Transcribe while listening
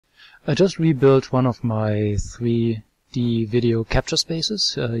I just rebuilt one of my 3D video capture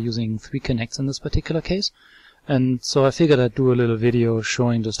spaces using 3 Kinects in this particular case. And so I figured I'd do a little video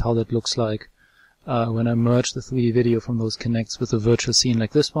showing just how that looks like when I merge the 3D video from those Kinects with a virtual scene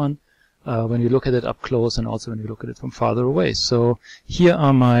like this one, when you look at it up close and also when you look at it from farther away. So here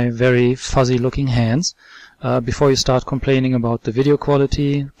are my very fuzzy looking hands. Before you start complaining about the video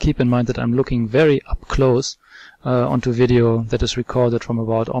quality, keep in mind that I'm looking very up close onto video that is recorded from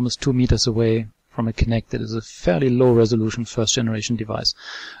about almost 2 meters away from a Kinect that is a fairly low resolution first generation device.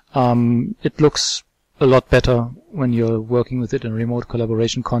 It looks a lot better when you're working with it in a remote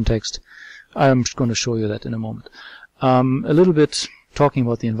collaboration context. I'm going to show you that in a moment. A little bit talking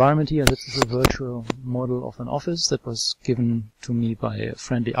about the environment here. This is a virtual model of an office that was given to me by a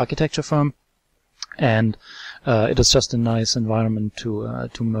friendly architecture firm. And it is just a nice environment to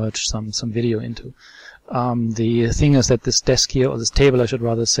merge some video into. The thing is that this desk here, or this table I should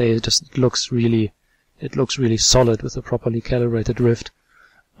rather say, it looks really solid with a properly calibrated Rift.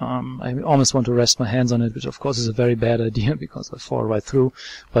 I almost want to rest my hands on it, which of course is a very bad idea because I fall right through.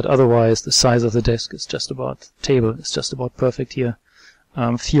 But otherwise, the size of the desk is just about table. It's just about perfect here.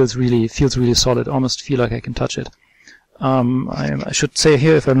 Feels really solid. Almost feel like I can touch it. I should say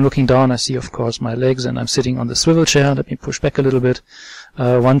here, if I'm looking down, I see of course my legs, and I'm sitting on the swivel chair. Let me push back a little bit.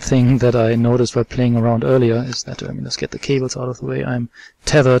 One thing that I noticed while playing around earlier is that, let's get the cables out of the way. I'm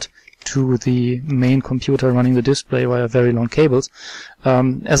tethered to the main computer running the display via very long cables.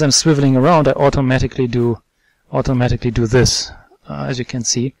 As I'm swiveling around, I automatically do this, as you can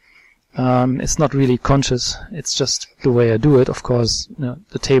see. It's not really conscious, it's just the way I do it. Of course,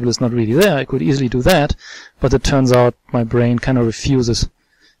 the table is not really there. I could easily do that, but it turns out my brain kind of refuses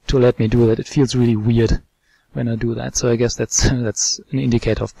to let me do that. It feels really weird when I do that. So I guess that's an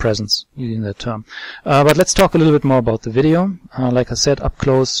indicator of presence, using that term. But let's talk a little bit more about the video. Like I said, up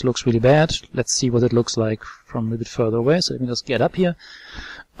close looks really bad. Let's see what it looks like from a bit further away. So let me just get up here.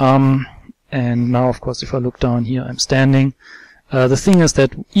 And now, of course, if I look down here, I'm standing. The thing is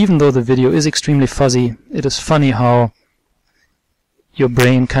that even though the video is extremely fuzzy, it is funny how your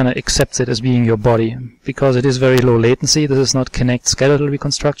brain kind of accepts it as being your body, because it is very low latency. This is not Kinect skeletal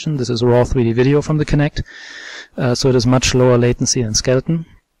reconstruction. This is raw 3D video from the Kinect. So it is much lower latency than skeleton.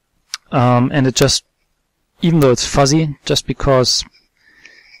 And it just, even though it's fuzzy, just because,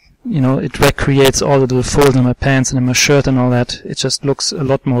 it recreates all the little folds in my pants and in my shirt and all that, it just looks a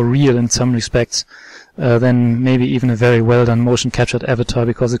lot more real in some respects than maybe even a very well done motion captured avatar,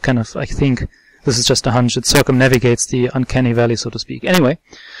 because it kind of, I think, this is just a hunch, it circumnavigates the uncanny valley, so to speak. Anyway,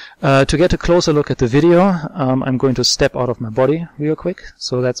 to get a closer look at the video, I'm going to step out of my body real quick.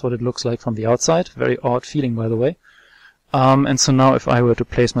 So that's what it looks like from the outside. Very odd feeling, by the way. And so now if I were to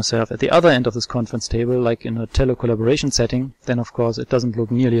place myself at the other end of this conference table, like in a tele-collaboration setting, then of course it doesn't look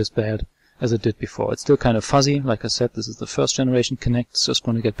nearly as bad as it did before. It's still kind of fuzzy. Like I said, this is the first generation Kinect. It's just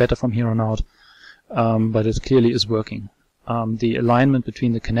going to get better from here on out. But it clearly is working. The alignment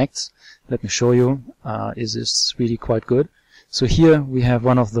between the Kinects, let me show you, is really quite good. So here we have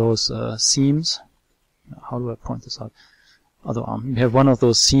one of those seams. How do I point this out? Other arm. We have one of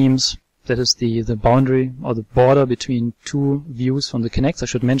those seams that is the boundary or the border between two views from the Kinects. I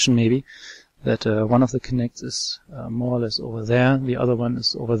should mention maybe that one of the Kinects is more or less over there, the other one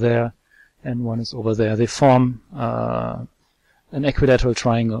is over there, and one is over there. They form an equilateral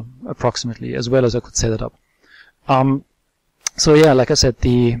triangle, approximately, as well as I could set it up. So yeah, like I said,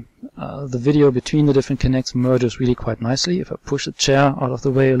 the video between the different Kinects merges really quite nicely. If I push the chair out of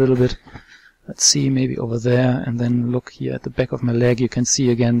the way a little bit, let's see, maybe over there, and then look here at the back of my leg, you can see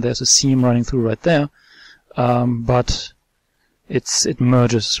again there's a seam running through right there. But it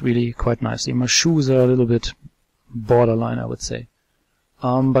merges really quite nicely. My shoes are a little bit borderline, I would say.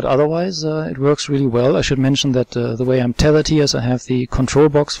 But otherwise, it works really well. I should mention that the way I'm tethered here is I have the control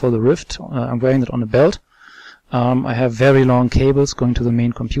box for the Rift. I'm wearing it on a belt. I have very long cables going to the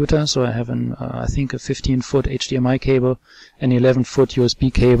main computer, so I have I think a 15-foot HDMI cable, an 11-foot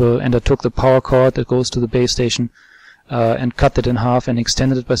USB cable, and I took the power cord that goes to the base station and cut it in half and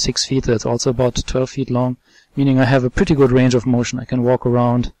extended it by 6 feet. That's also about 12 feet long, meaning I have a pretty good range of motion. I can walk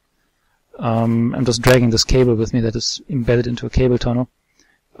around. I'm just dragging this cable with me that is embedded into a cable tunnel.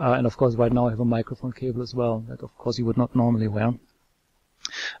 And of course right now I have a microphone cable as well that of course you would not normally wear.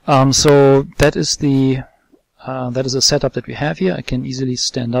 So that is the setup that we have here. I can easily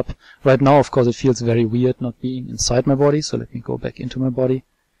stand up. Right now, of course, it feels very weird not being inside my body, so let me go back into my body.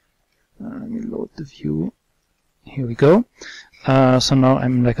 Let me load the view. Here we go. So now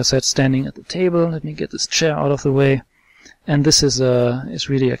I'm, like I said, standing at the table. Let me get this chair out of the way. And this is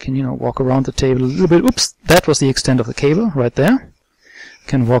really, I can, walk around the table a little bit. Oops, that was the extent of the cable right there.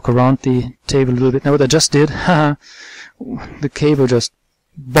 Can walk around the table a little bit. Now what I just did, the cable just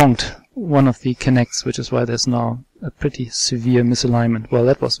bonked one of the Kinects, which is why there's now a pretty severe misalignment. Well,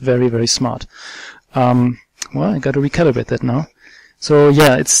 that was very, very smart. Well, I got to recalibrate that now. So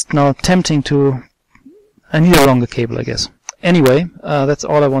yeah, it's now tempting to... I need a longer cable, I guess. Anyway, that's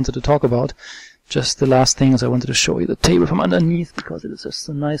all I wanted to talk about. Just the last thing is I wanted to show you the table from underneath, because it is just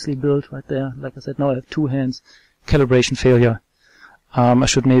so nicely built right there. Like I said, now I have two hands. Calibration failure. I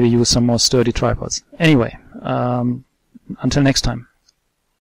should maybe use some more sturdy tripods. Anyway, until next time.